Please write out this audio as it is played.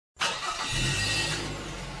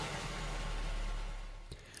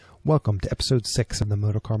Welcome to episode 6 of the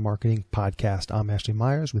Motorcar Marketing Podcast. I'm Ashley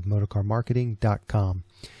Myers with motorcarmarketing.com.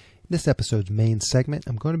 In this episode's main segment,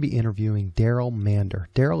 I'm going to be interviewing Daryl Mander.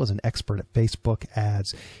 Daryl is an expert at Facebook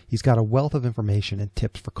ads. He's got a wealth of information and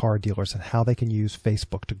tips for car dealers on how they can use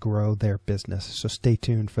Facebook to grow their business, so stay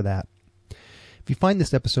tuned for that. If you find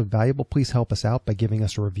this episode valuable, please help us out by giving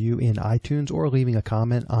us a review in iTunes or leaving a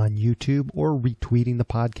comment on YouTube or retweeting the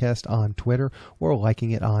podcast on Twitter or liking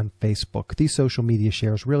it on Facebook. These social media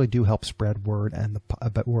shares really do help spread word and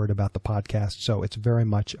word about the podcast, so it's very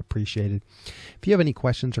much appreciated. If you have any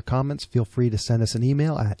questions or comments, feel free to send us an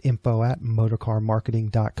email at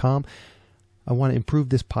info@motorcarmarketing.com. I want to improve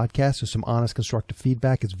this podcast, so some honest, constructive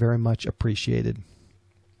feedback is very much appreciated.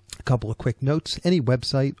 A couple of quick notes. Any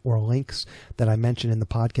website or links that I mention in the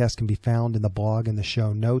podcast can be found in the blog and the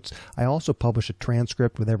show notes. I also publish a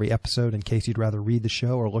transcript with every episode in case you'd rather read the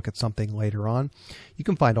show or look at something later on. You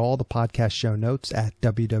can find all the podcast show notes at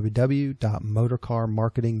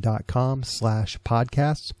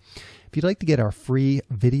www.motorcarmarketing.com/podcasts. If you'd like to get our free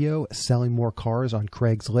video selling more cars on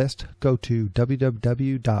Craigslist, go to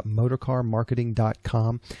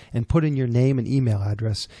www.motorcarmarketing.com and put in your name and email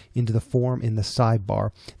address into the form in the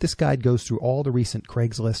sidebar. This guide goes through all the recent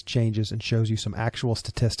Craigslist changes and shows you some actual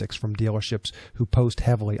statistics from dealerships who post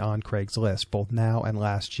heavily on Craigslist, both now and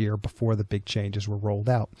last year before the big changes were rolled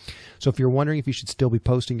out. So if you're wondering if you should still be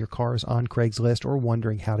posting your cars on Craigslist or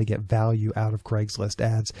wondering how to get value out of Craigslist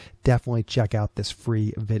ads, definitely check out this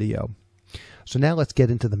free video. So now let's get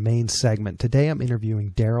into the main segment. Today I'm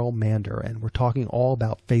interviewing Daryl Mander, and we're talking all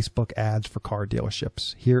about Facebook ads for car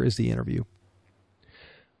dealerships. Here is the interview.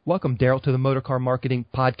 Welcome, Daryl, to the Motorcar Marketing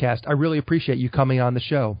Podcast. I really appreciate you coming on the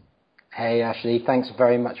show. Hey, Ashley. Thanks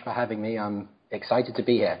very much for having me. I'm excited to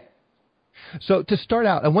be here. So to start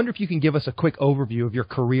out, I wonder if you can give us a quick overview of your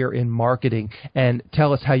career in marketing and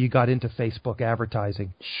tell us how you got into Facebook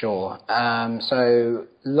advertising. Sure. So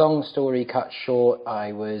long story cut short,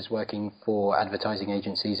 I was working for advertising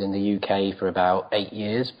agencies in the UK for about 8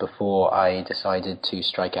 years before I decided to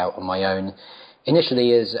strike out on my own,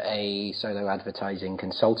 initially as a solo advertising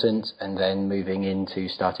consultant and then moving into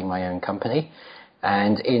starting my own company.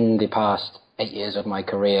 And in the past 8 years of my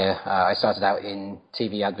career, I started out in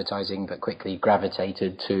TV advertising, but quickly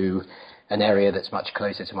gravitated to an area that's much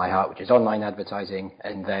closer to my heart, which is online advertising,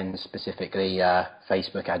 and then specifically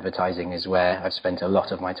Facebook advertising is where I've spent a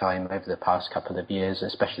lot of my time over the past couple of years,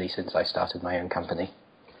 especially since I started my own company.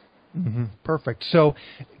 Mm-hmm. Perfect. So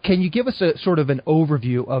can you give us a sort of an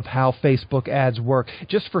overview of how Facebook ads work,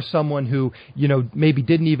 just for someone who, maybe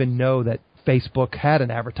didn't even know that Facebook had an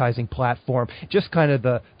advertising platform, just kind of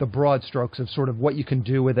the broad strokes of sort of what you can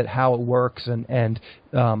do with it, how it works, and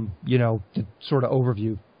the sort of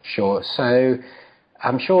overview. Sure. So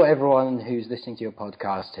I'm sure everyone who's listening to your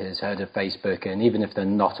podcast has heard of Facebook, and even if they're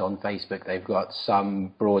not on Facebook, they've got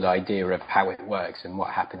some broad idea of how it works and what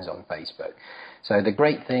happens on Facebook. So the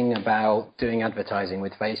great thing about doing advertising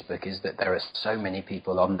with Facebook is that there are so many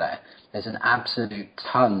people on there. There's an absolute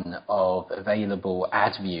ton of available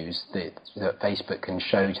ad views that Facebook can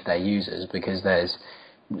show to their users, because there's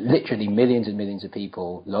literally millions and millions of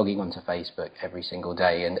people logging onto Facebook every single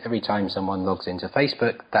day. And every time someone logs into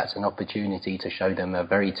Facebook, that's an opportunity to show them a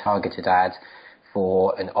very targeted ad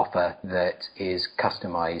for an offer that is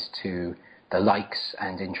customized to the likes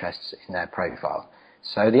and interests in their profile.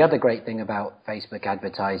 So the other great thing about Facebook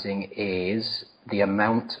advertising is the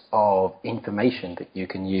amount of information that you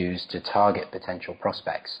can use to target potential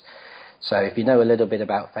prospects. So if you know a little bit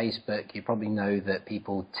about Facebook, you probably know that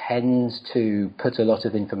people tend to put a lot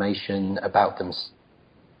of information about themselves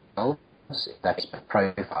in their Facebook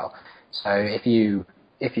profile. So if you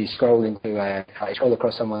scroll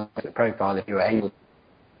across someone's profile, if you're able to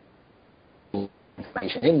put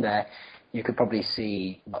information in there, you could probably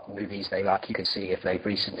see what movies they like. You could see if they've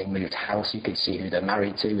recently moved house. You could see who they're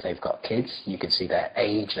married to, if they've got kids. You could see their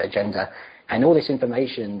age, their gender, and all this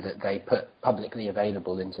information that they put publicly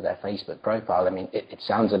available into their Facebook profile. I mean, it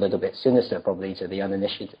sounds a little bit sinister probably to the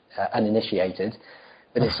uninitiated,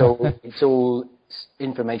 but it's all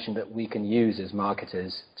information that we can use as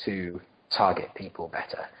marketers to target people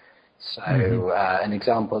better. So an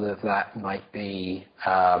example of that might be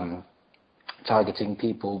targeting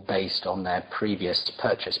people based on their previous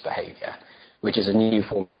purchase behavior, which is a new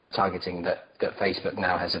form of targeting that Facebook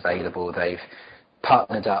now has available. They've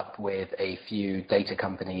partnered up with a few data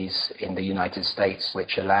companies in the United States,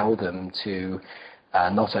 which allow them to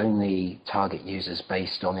not only target users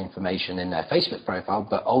based on information in their Facebook profile,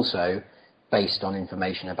 but also based on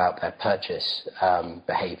information about their purchase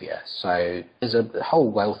behavior. So there's a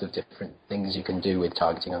whole wealth of different things you can do with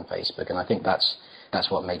targeting on Facebook, and I think that's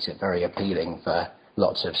what makes it very appealing for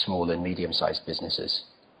lots of small and medium-sized businesses.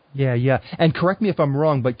 Yeah, yeah. And correct me if I'm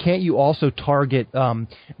wrong, but can't you also target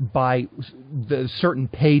by the certain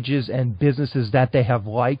pages and businesses that they have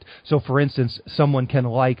liked? So, for instance, someone can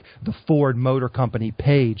like the Ford Motor Company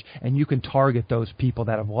page, and you can target those people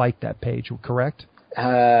that have liked that page, correct?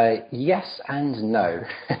 Yes and no.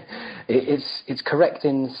 It's correct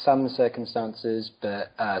in some circumstances,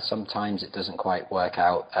 but sometimes it doesn't quite work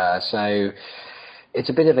out. So it's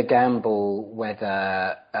a bit of a gamble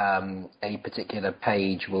whether a particular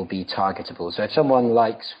page will be targetable. So if someone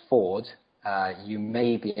likes Ford, you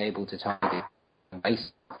may be able to target them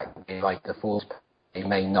based on like the Ford page, you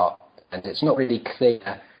may not. And it's not really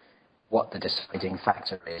clear what the deciding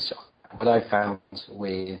factor is. What I've found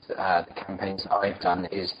with the campaigns that I've done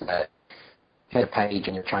is that if you have a page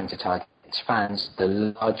and you're trying to target its fans, the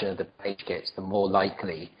larger the page gets, the more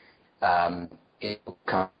likely it will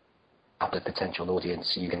come up the potential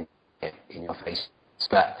audience you can get in your face.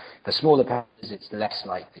 But the smaller pages, it's less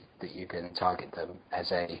likely that you can target them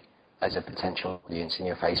as a potential audience in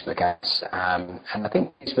your Facebook ads. And I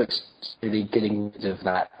think Facebook's really getting rid of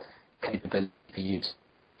that capability for you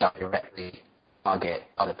to directly target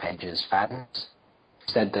other pages' fans.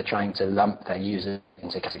 Instead, they're trying to lump their users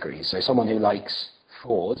into categories. So someone who likes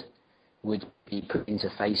Ford would be put into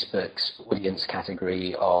Facebook's audience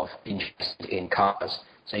category of interested in cars.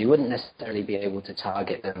 So you wouldn't necessarily be able to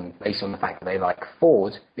target them based on the fact that they like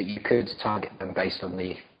Ford, but you could target them based on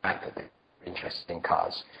the fact that they're interested in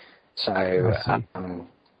cars. So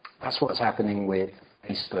that's what's happening with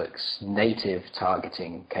Facebook's native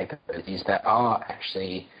targeting capabilities. There are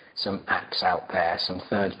actually some apps out there, some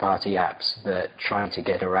third-party apps that try to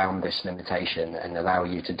get around this limitation and allow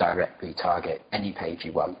you to directly target any page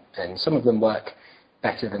you want. And some of them work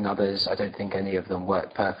better than others. I don't think any of them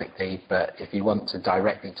work perfectly, but if you want to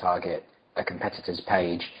directly target a competitor's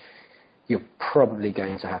page, you're probably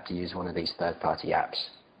going to have to use one of these third-party apps.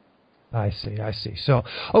 I see. So,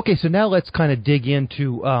 okay, so now let's kind of dig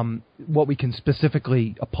into what we can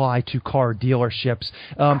specifically apply to car dealerships.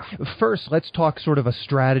 First, let's talk sort of a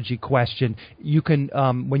strategy question. You can,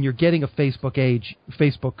 when you're getting a Facebook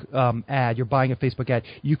ad, you're buying a Facebook ad,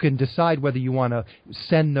 you can decide whether you want to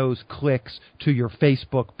send those clicks to your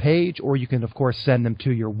Facebook page, or you can, of course, send them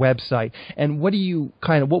to your website. And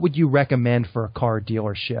what would you recommend for a car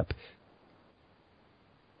dealership?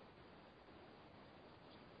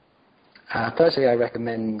 Firstly, I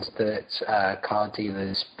recommend that car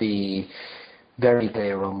dealers be very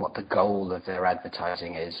clear on what the goal of their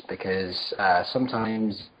advertising is, because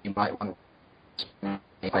sometimes you might want to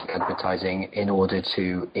make advertising in order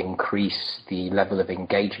to increase the level of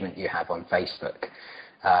engagement you have on Facebook.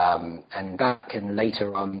 And that can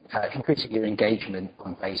later on increase your engagement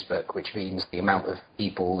on Facebook, which means the amount of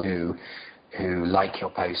people who like your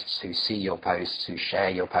posts, who see your posts, who share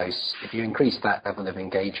your posts. If you increase that level of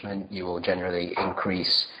engagement, you will generally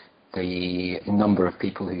increase the number of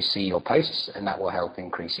people who see your posts, and that will help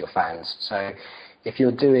increase your fans. So if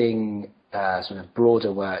you're doing sort of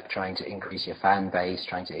broader work, trying to increase your fan base,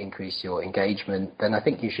 trying to increase your engagement, then I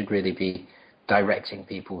think you should really be directing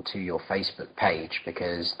people to your Facebook page,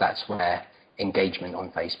 because that's where engagement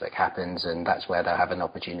on Facebook happens, and that's where they'll have an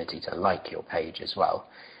opportunity to like your page as well.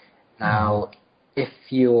 Now, if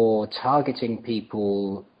you're targeting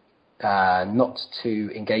people not to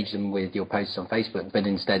engage them with your posts on Facebook, but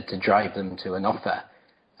instead to drive them to an offer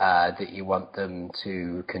that you want them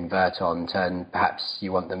to convert on, perhaps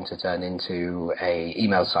you want them to turn into an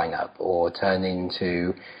email sign-up or turn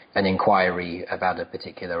into an inquiry about a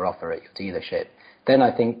particular offer at your dealership, then I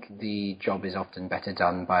think the job is often better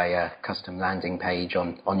done by a custom landing page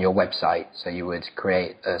on your website. So you would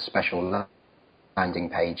create a special landing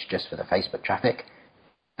page just for the Facebook traffic,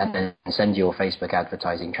 and then send your Facebook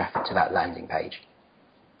advertising traffic to that landing page.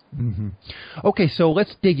 Mm-hmm. Okay, so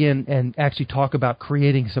let's dig in and actually talk about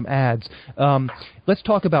creating some ads. Let's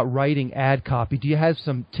talk about writing ad copy. Do you have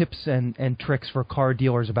some tips and tricks for car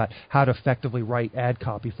dealers about how to effectively write ad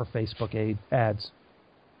copy for Facebook ads?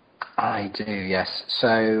 I do, yes.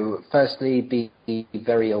 So firstly, be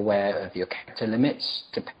very aware of your character limits.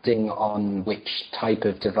 Depending on which type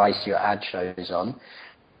of device your ad shows on,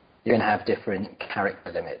 you're going to have different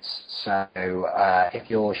character limits. So if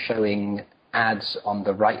you're showing ads on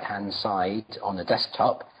the right-hand side on a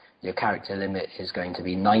desktop, your character limit is going to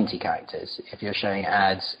be 90 characters. If you're showing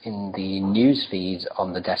ads in the news feed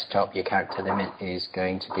on the desktop, your character limit is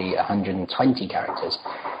going to be 120 characters.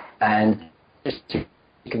 And just to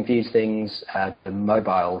confuse things, the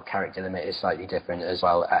mobile character limit is slightly different as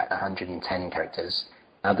well at 110 characters.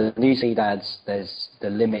 Now, the newsfeed ads, there's the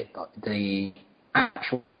limit, the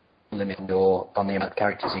actual limit on the amount of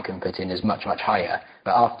characters you can put in is much, much higher.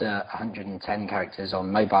 But after 110 characters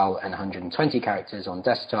on mobile and 120 characters on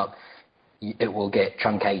desktop, it will get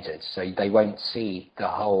truncated. So they won't see the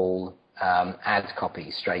whole ad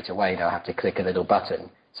copy straight away. They'll have to click a little button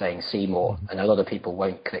saying see more, and a lot of people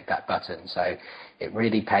won't click that button. So it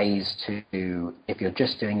really pays to, if you're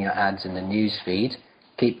just doing your ads in the news feed,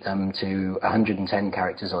 keep them to 110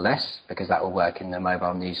 characters or less, because that will work in the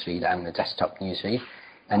mobile newsfeed and the desktop newsfeed.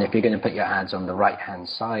 And if you're going to put your ads on the right-hand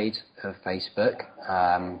side of Facebook,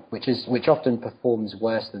 which often performs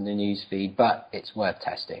worse than the newsfeed, but it's worth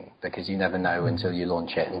testing, because you never know until you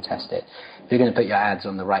launch it and test it. If you're going to put your ads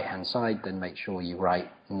on the right-hand side, then make sure you write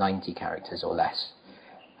 90 characters or less.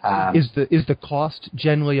 Is the cost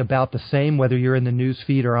generally about the same, whether you're in the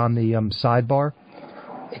newsfeed or on the sidebar?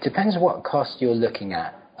 It depends what cost you're looking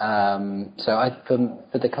at.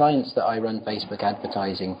 For the clients that I run Facebook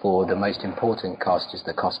advertising for, the most important cost is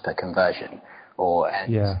the cost per conversion.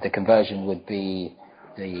 The conversion would be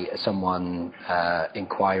someone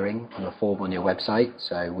inquiring on a form on your website,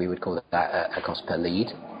 so we would call that a cost per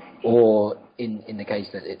lead. Or in the case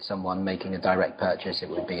that it's someone making a direct purchase, it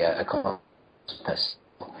would be a cost per sale.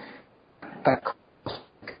 That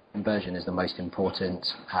conversion is the most important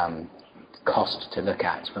cost to look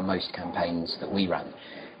at for most campaigns that we run.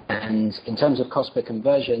 And in terms of cost per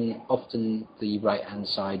conversion, often the right-hand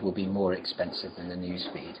side will be more expensive than the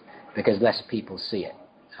newsfeed because less people see it.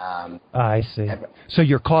 I see. So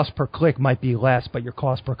your cost per click might be less, but your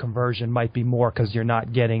cost per conversion might be more because you're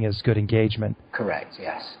not getting as good engagement. Correct,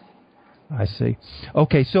 yes. I see.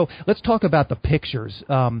 Okay, so let's talk about the pictures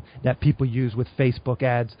that people use with Facebook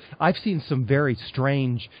ads. I've seen some very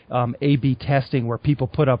strange A/B testing where people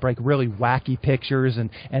put up like really wacky pictures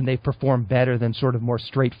and they perform better than sort of more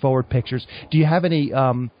straightforward pictures. Do you have any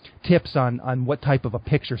tips on what type of a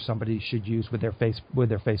picture somebody should use with their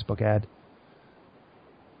Facebook ad?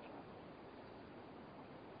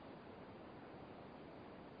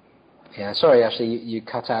 Yeah, sorry, actually, you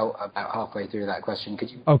cut out about halfway through that question.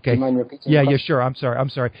 Could you, okay. Do you mind repeating? Yeah, sure. I'm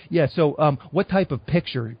sorry. Yeah, so what type of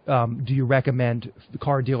picture do you recommend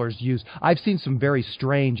car dealers use? I've seen some very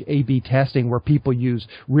strange A/B testing where people use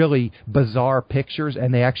really bizarre pictures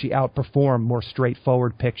and they actually outperform more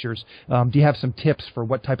straightforward pictures. Do you have some tips for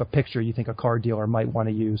what type of picture you think a car dealer might want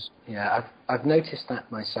to use? Yeah, I've noticed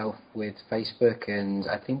that myself with Facebook, and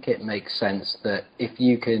I think it makes sense that if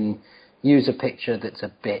you can use a picture that's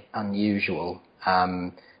a bit unusual,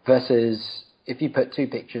 versus if you put two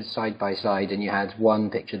pictures side by side and you had one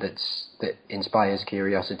picture that inspires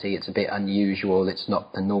curiosity, it's a bit unusual, it's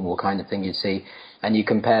not the normal kind of thing you'd see, and you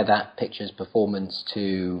compare that picture's performance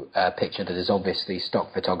to a picture that is obviously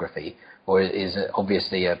stock photography or is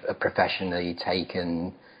obviously a professionally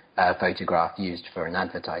taken photograph used for an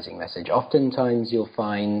advertising message, oftentimes you'll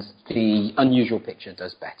find the unusual picture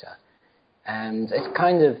does better. And it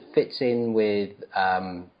kind of fits in with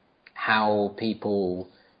how people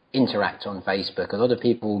interact on Facebook. A lot of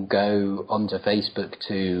people go onto Facebook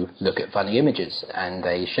to look at funny images, and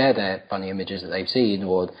they share their funny images that they've seen,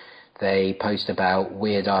 or they post about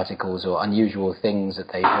weird articles or unusual things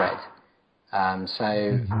that they've read.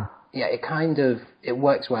 Yeah, it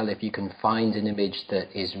works well if you can find an image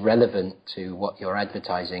that is relevant to what you're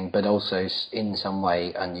advertising, but also in some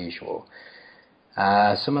way unusual.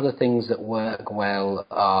 Some other things that work well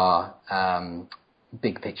are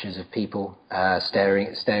big pictures of people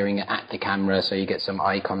staring at the camera, so you get some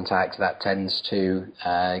eye contact. That tends to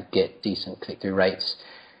get decent click-through rates.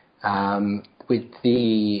 With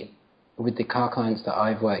the car clients that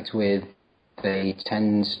I've worked with, we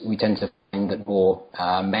tend to find that more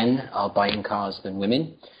men are buying cars than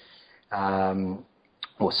women.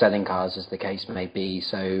 Or selling cars, as the case may be.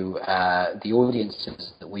 So the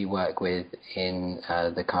audiences that we work with in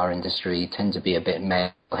the car industry tend to be a bit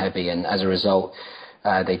male-heavy, and as a result,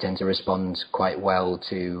 they tend to respond quite well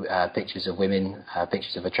to pictures of women,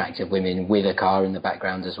 pictures of attractive women with a car in the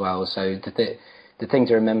background as well. So the thing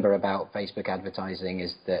to remember about Facebook advertising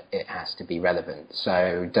is that it has to be relevant.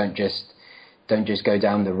 So don't just go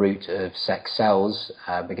down the route of sex sells,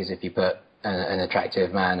 because if you put an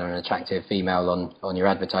attractive man or an attractive female on your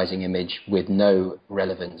advertising image with no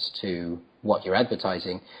relevance to what you're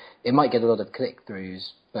advertising, it might get a lot of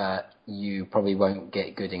click-throughs, but you probably won't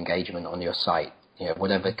get good engagement on your site. You know,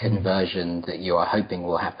 whatever conversion that you are hoping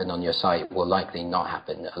will happen on your site will likely not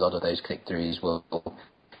happen. A lot of those click-throughs will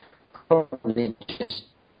probably just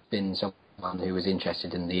been someone who was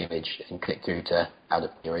interested in the image and clicked through to out of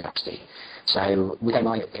curiosity. So with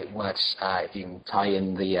that, it works if you can tie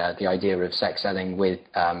in the idea of sex selling with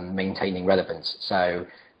maintaining relevance. So,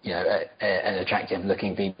 you know, an attractive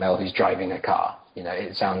looking female who's driving a car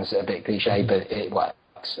It sounds a bit cliche, but it works.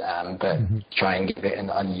 But try and give it an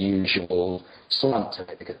unusual slant to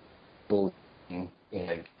it, because people,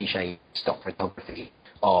 cliche stock photography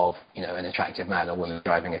of, an attractive man or woman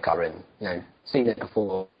driving a car, and, seen it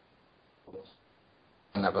before,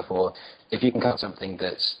 done that before. If you can cut something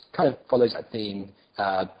that's kind of follows that theme,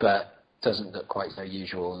 but doesn't look quite so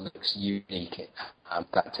usual, looks unique,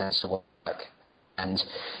 that tends to work. And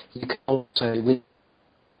you can also, with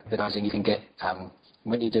advertising, you can get,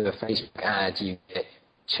 when you do a Facebook ad, you get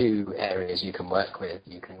two areas you can work with.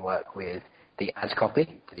 You can work with the ad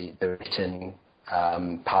copy, the written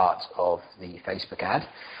part of the Facebook ad.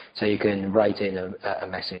 So you can write in a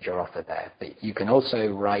message or offer there. But you can also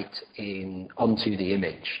write in onto the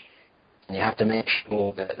image. And you have to make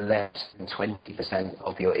sure that less than 20%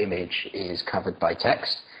 of your image is covered by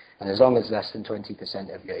text. And as long as less than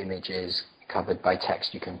 20% of your image is covered by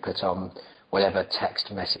text, you can put on whatever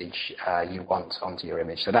text message you want onto your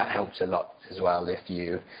image. So that helps a lot as well if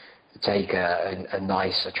you take a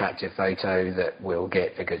nice, attractive photo that will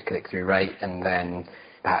get a good click-through rate, and then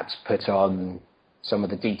perhaps put on some of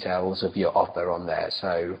the details of your offer on there.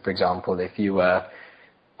 So, for example, if you were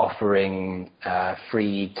offering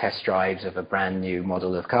free test drives of a brand new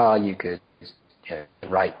model of car, you could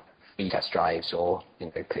write free test drives, or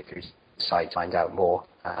click through the site to find out more,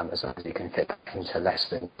 as long as you can fit into less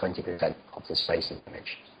than 20% of the space in the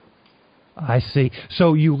image. I see.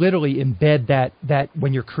 So you literally embed that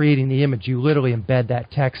when you're creating the image, you literally embed that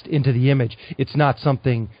text into the image. It's not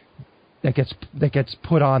something that gets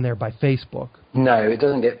put on there by Facebook. No, it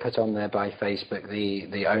doesn't get put on there by Facebook.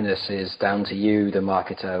 The onus is down to you, the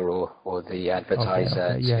marketer or the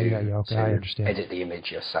advertiser, to edit the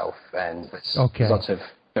image yourself. And there's lots of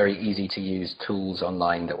very easy to use tools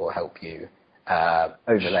online that will help you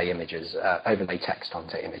overlay text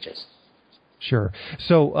onto images. Sure.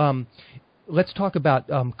 So let's talk about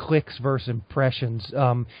clicks versus impressions.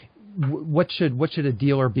 What should a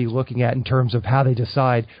dealer be looking at in terms of how they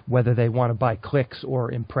decide whether they want to buy clicks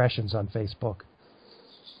or impressions on Facebook?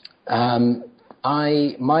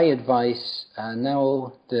 My advice,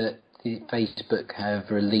 now that Facebook have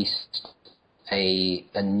released a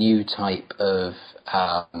new type of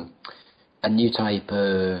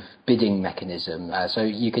bidding mechanism, so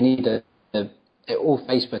you can either all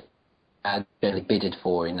Facebook ads generally bidded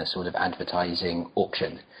for in a sort of advertising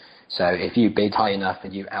auction. So if you bid high enough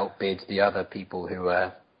and you outbid the other people who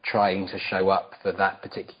are trying to show up for that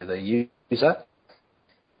particular user,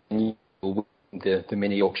 you will win the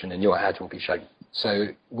mini auction and your ad will be shown. So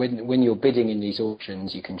when you're bidding in these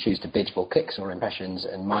auctions, you can choose to bid for clicks or impressions,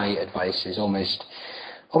 and my advice is almost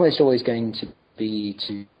always going to be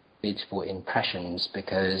to bid for impressions,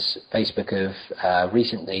 because Facebook have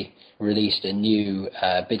recently released a new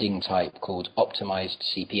bidding type called optimized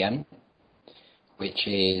CPM, which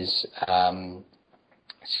is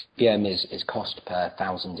CPM is cost per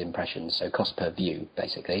 1,000 impressions, so cost per view,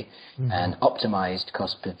 basically. Mm-hmm. And optimized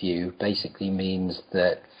cost per view basically means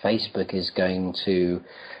that Facebook is going to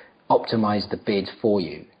optimize the bid for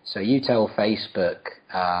you. So you tell Facebook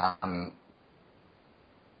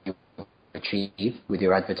you achieve with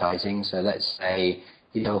your advertising. So let's say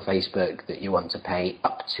you tell Facebook that you want to pay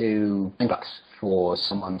up to $10 for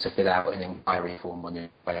someone to fill out an inquiry form on your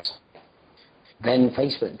website. Then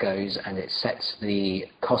Facebook goes and it sets the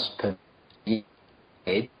cost per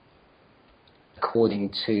bid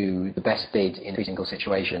according to the best bid in every single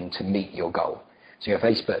situation to meet your goal. So your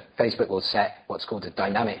Facebook will set what's called a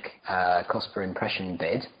dynamic cost per impression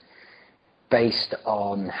bid based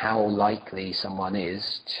on how likely someone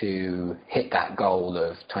is to hit that goal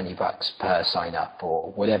of $20 per sign up,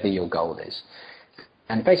 or whatever your goal is.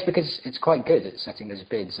 And Facebook it's quite good at setting those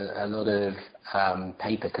bids. A lot of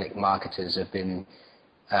pay-per-click marketers have been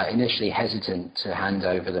initially hesitant to hand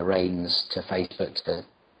over the reins to Facebook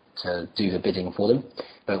to do the bidding for them.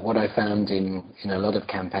 But what I found in a lot of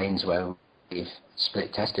campaigns where we've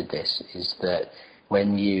split tested this is that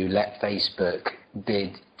when you let Facebook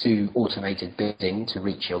do automated bidding to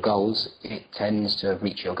reach your goals, it tends to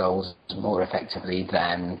reach your goals more effectively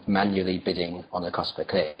than manually bidding on a cost per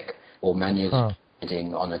click or manually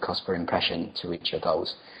bidding on a cost per impression to reach your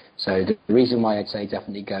goals. So the reason why I'd say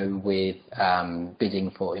definitely go with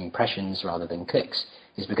bidding for impressions rather than clicks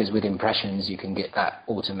is because with impressions you can get that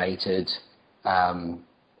automated,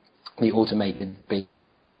 the automated bid,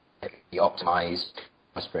 the optimized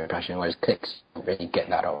cost per impression, whereas clicks don't really get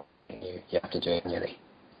that. You have to do it manually.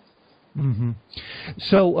 Mm-hmm.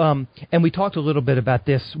 So, and we talked a little bit about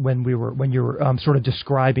this when you were sort of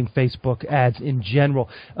describing Facebook ads in general.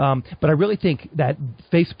 But I really think that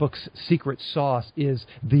Facebook's secret sauce is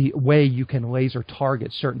the way you can laser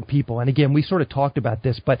target certain people. And again, we sort of talked about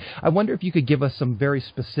this, but I wonder if you could give us some very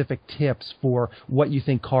specific tips for what you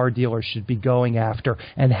think car dealers should be going after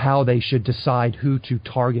and how they should decide who to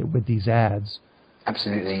target with these ads.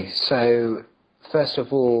 Absolutely. So, first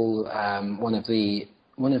of all, one of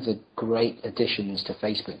the great additions to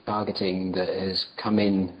Facebook targeting that has come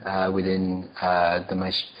in within the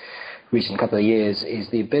most recent couple of years is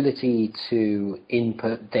the ability to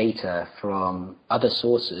input data from other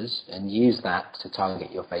sources and use that to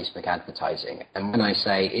target your Facebook advertising. And when I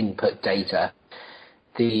say input data,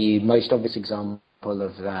 the most obvious example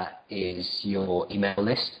of that is your email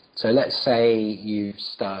list. So let's say you've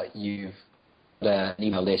got an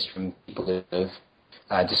email list from people who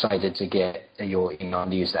have decided to get your email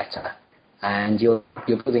newsletter, and you're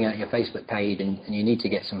building out your Facebook page, and you need to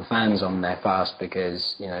get some fans on there fast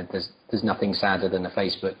because there's nothing sadder than a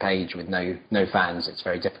Facebook page with no fans. It's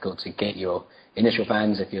very difficult to get your initial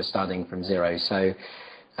fans if you're starting from zero. So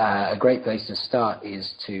a great place to start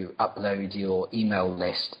is to upload your email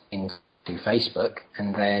list into Facebook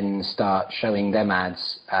and then start showing them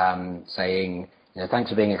ads saying, thanks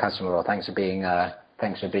for being a customer, or thanks for being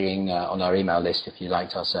on our email list. If you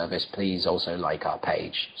liked our service, please also like our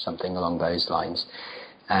page, something along those lines.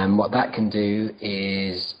 And what that can do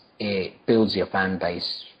is it builds your fan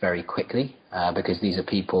base very quickly because these are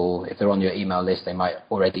people, if they're on your email list, they might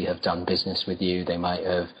already have done business with you, they might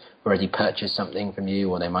have already purchased something from you,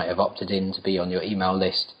 or they might have opted in to be on your email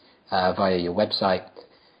list via your website.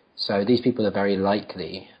 So these people are very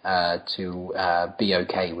likely to be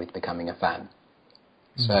okay with becoming a fan.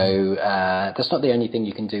 So that's not the only thing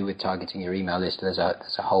you can do with targeting your email list. There's a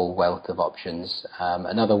whole wealth of options.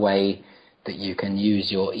 Another way that you can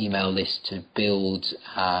use your email list to build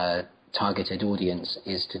targeted audience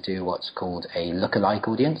is to do what's called a lookalike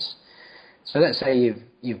audience. So let's say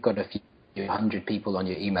you've got a few hundred people on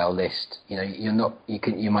your email list.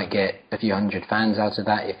 You might get a few hundred fans out of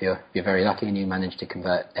that if you're very lucky and you manage to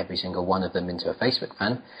convert every single one of them into a Facebook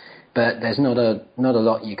fan. But there's not a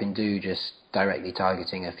lot you can do just directly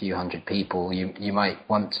targeting a few hundred people. You might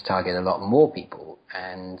want to target a lot more people,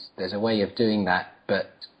 and there's a way of doing that,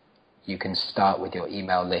 but you can start with your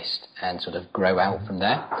email list and sort of grow out from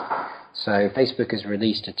there. So Facebook has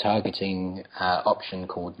released a targeting option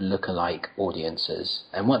called lookalike audiences,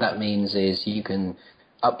 and what that means is you can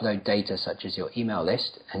upload data such as your email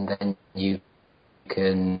list, and then you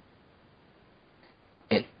can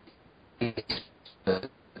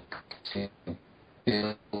to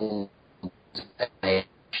build a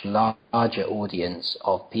larger audience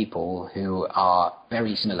of people who are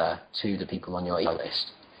very similar to the people on your email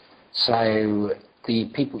list. So the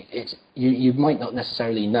people, you might not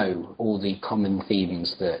necessarily know all the common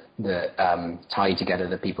themes that tie together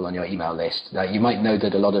the people on your email list. Like, you might know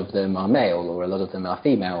that a lot of them are male, or a lot of them are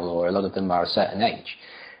female, or a lot of them are a certain age.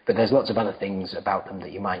 But there's lots of other things about them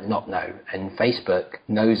that you might not know. And Facebook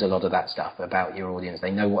knows a lot of that stuff about your audience. They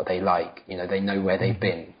know what they like. They know where they've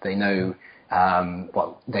been. They know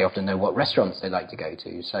they often know what restaurants they like to go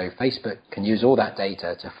to. So Facebook can use all that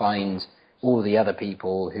data to find all the other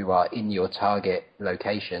people who are in your target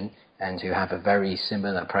location and who have a very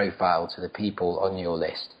similar profile to the people on your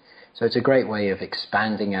list. So it's a great way of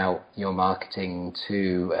expanding out your marketing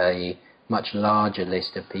to a much larger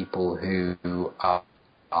list of people who are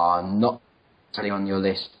not necessarily on your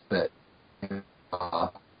list, but who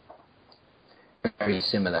are very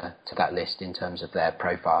similar to that list in terms of their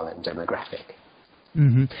profile and demographic.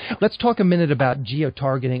 Mm-hmm. Let's talk a minute about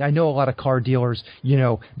geo-targeting. I know a lot of car dealers,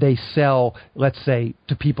 they sell, let's say,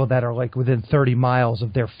 to people that are like within 30 miles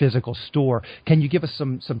of their physical store. Can you give us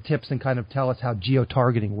some tips and kind of tell us how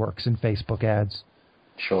geo-targeting works in Facebook ads?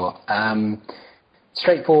 Sure.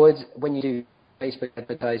 Straightforward. When you do Facebook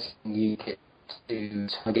advertising, you get to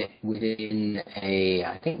target within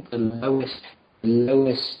I think the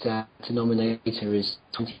lowest denominator is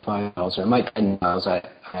 25 miles, or it might be 10 miles. I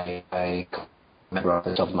can't remember off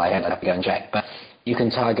the top of my head. I'd have to go and check. But you can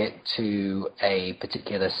target to a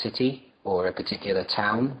particular city or a particular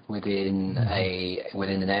town within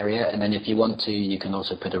an area, and then if you want to, you can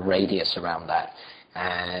also put a radius around that.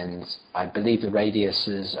 And I believe the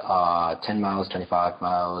radiuses are 10 miles, 25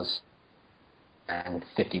 miles, and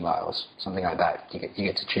 50 miles, something like that. You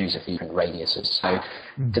get to choose a few different radiuses. So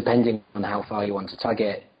depending on how far you want to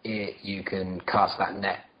target it, you can cast that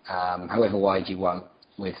net however wide you want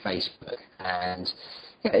with Facebook. And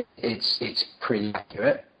it's pretty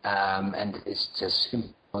accurate, and it's as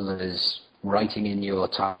simple as writing in your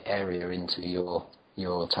target area into your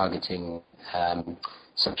targeting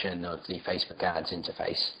section of the Facebook ads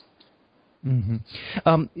interface. Mm-hmm.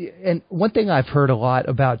 And one thing I've heard a lot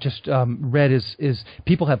about, just read, is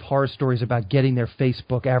people have horror stories about getting their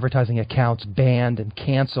Facebook advertising accounts banned and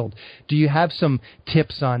canceled. Do you have some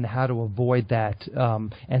tips on how to avoid that,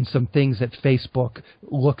 and some things that Facebook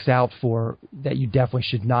looks out for that you definitely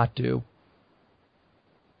should not do?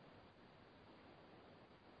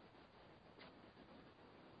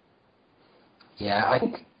 Yeah, I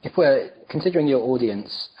think if we're considering your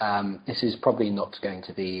audience, this is probably not going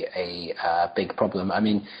to be a big problem. I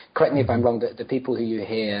mean, correct me if I'm wrong, the people who you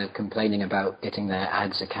hear complaining about getting their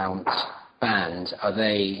ads accounts banned, are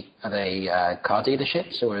they car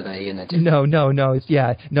dealerships, or are they in a different... No.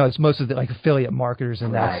 It's most of the affiliate marketers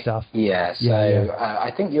and that stuff. Yeah. So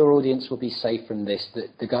I think your audience will be safe from this.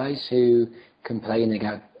 The guys who complain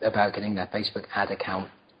about getting their Facebook ad account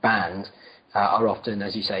banned are often,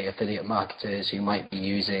 as you say, affiliate marketers who might be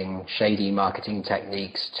using shady marketing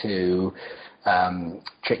techniques to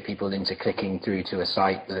trick people into clicking through to a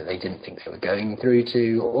site that they didn't think they were going through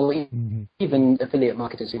to, or even affiliate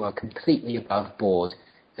marketers who are completely above board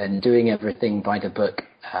and doing everything by the book.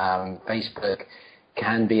 Facebook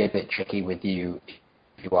can be a bit tricky with you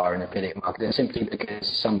if you are an affiliate marketer, simply because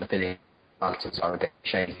some affiliate marketers are a bit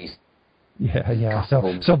shady. Yeah.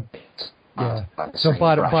 So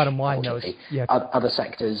bottom line, though, other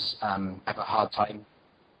sectors have a hard time.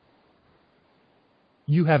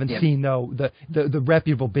 You haven't seen, though, the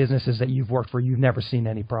reputable businesses that you've worked for, you've never seen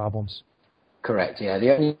any problems. Correct. Yeah,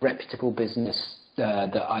 the only reputable business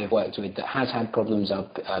that I've worked with that has had problems are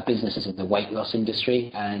businesses in the weight loss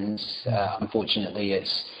industry, and unfortunately,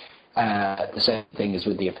 it's the same thing as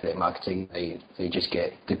with the affiliate marketing. They just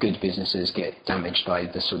get, the good businesses get damaged by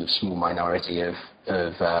the sort of small minority of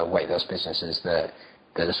weight loss businesses that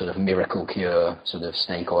are sort of miracle cure, sort of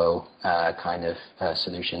snake oil kind of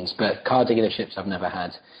solutions. But car dealerships, I've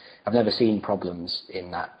never seen problems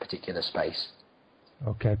in that particular space.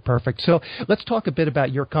 Okay, perfect. So let's talk a bit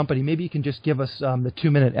about your company. Maybe you can just give us the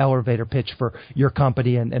 2-minute elevator pitch for your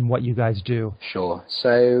company and what you guys do. Sure.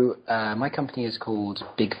 So my company is called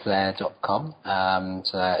bigflare.com.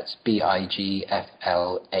 So that's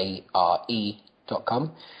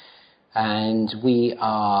BIGFLARE.com. And we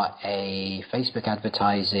are a Facebook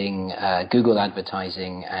advertising, Google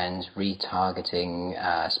advertising, and retargeting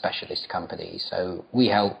specialist company. So we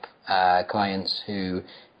help clients who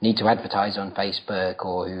need to advertise on Facebook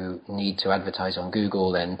or who need to advertise on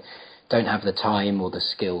Google and don't have the time or the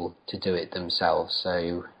skill to do it themselves.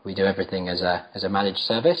 So we do everything as a managed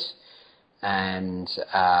service, and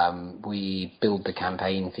we build the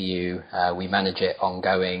campaign for you. We manage it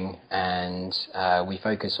ongoing, and we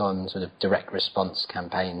focus on sort of direct response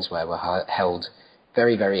campaigns where we're held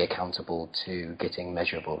very, very accountable to getting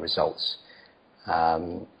measurable results.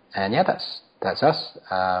 And yeah, that's us.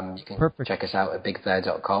 You can check us out at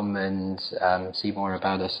bigflare.com and see more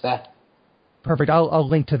about us there. Perfect. I'll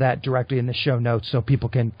link to that directly in the show notes so people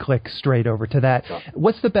can click straight over to that. Sure.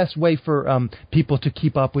 What's the best way for people to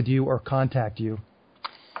keep up with you or contact you?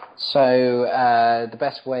 So the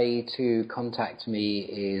best way to contact me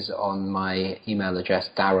is on my email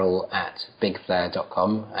address,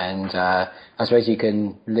 daryl@bigflare.com, and I suppose you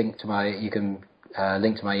can link to my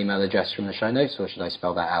email address from the show notes, or should I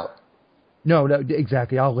spell that out? No,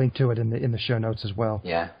 exactly. I'll link to it in the show notes as well.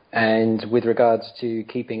 Yeah, and with regards to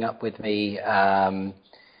keeping up with me,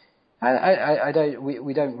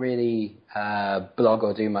 we don't really blog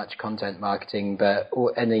or do much content marketing, but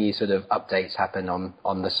any sort of updates happen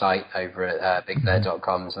on the site over at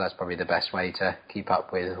bigflare.com. So that's probably the best way to keep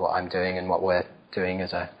up with what I'm doing and what we're doing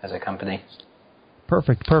as a company.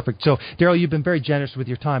 Perfect. So, Daryl, you've been very generous with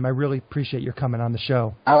your time. I really appreciate your coming on the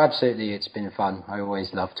show. Oh, absolutely. It's been fun. I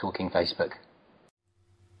always love talking Facebook.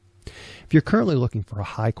 If you're currently looking for a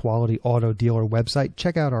high-quality auto dealer website,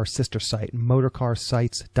 check out our sister site,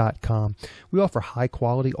 motorcarsites.com. We offer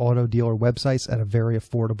high-quality auto dealer websites at a very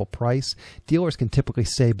affordable price. Dealers can typically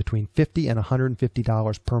save between $50 and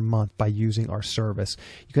 $150 per month by using our service.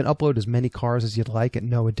 You can upload as many cars as you'd like at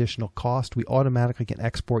no additional cost. We automatically can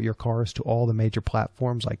export your cars to all the major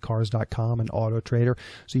platforms like Cars.com and AutoTrader,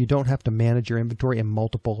 so you don't have to manage your inventory in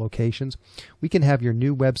multiple locations. We can have your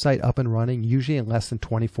new website up and running, usually in less than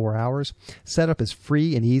 24 hours. Setup is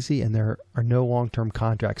free and easy, and there are no long-term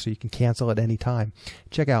contracts, so you can cancel at any time.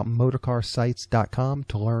 Check out motorcarsites.com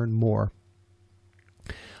to learn more.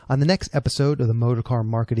 On the next episode of the Motorcar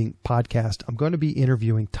Marketing Podcast, I'm going to be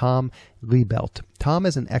interviewing Tom Liebelt. Tom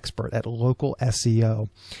is an expert at local SEO.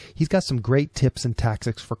 He's got some great tips and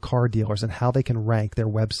tactics for car dealers and how they can rank their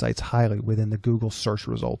websites highly within the Google search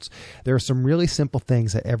results. There are some really simple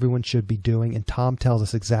things that everyone should be doing, and Tom tells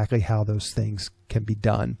us exactly how those things can be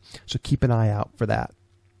done. So keep an eye out for that.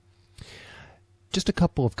 Just a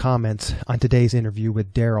couple of comments on today's interview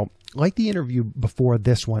with Daryl. Like the interview before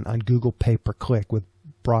this one on Google Pay-Per-Click with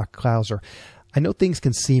Brock Klauser, I know things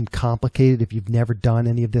can seem complicated if you've never done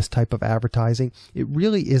any of this type of advertising. It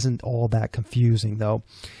really isn't all that confusing, though.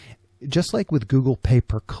 Just like with Google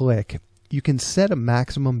Pay-Per-Click, you can set a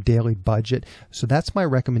maximum daily budget. So that's my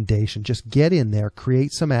recommendation. Just get in there,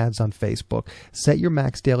 create some ads on Facebook, set your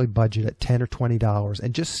max daily budget at $10 or $20,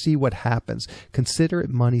 and just see what happens. Consider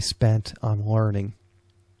it money spent on learning.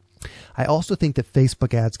 I also think that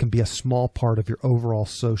Facebook ads can be a small part of your overall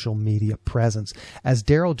social media presence. As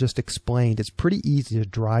Daryl just explained, it's pretty easy to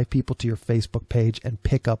drive people to your Facebook page and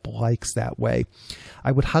pick up likes that way.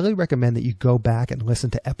 I would highly recommend that you go back and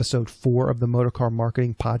listen to episode 4 of the Motorcar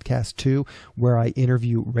Marketing Podcast 2, where I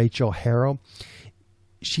interview Rachel Harrow.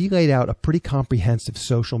 She laid out a pretty comprehensive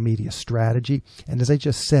social media strategy, and as I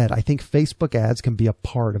just said, I think Facebook ads can be a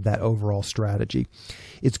part of that overall strategy.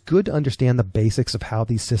 It's good to understand the basics of how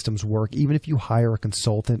these systems work, even if you hire a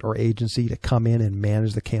consultant or agency to come in and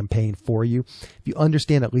manage the campaign for you. If you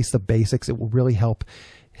understand at least the basics, it will really help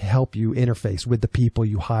you interface with the people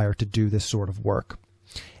you hire to do this sort of work.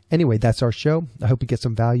 Anyway, that's our show. I hope you get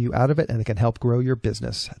some value out of it and it can help grow your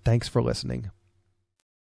business. Thanks for listening.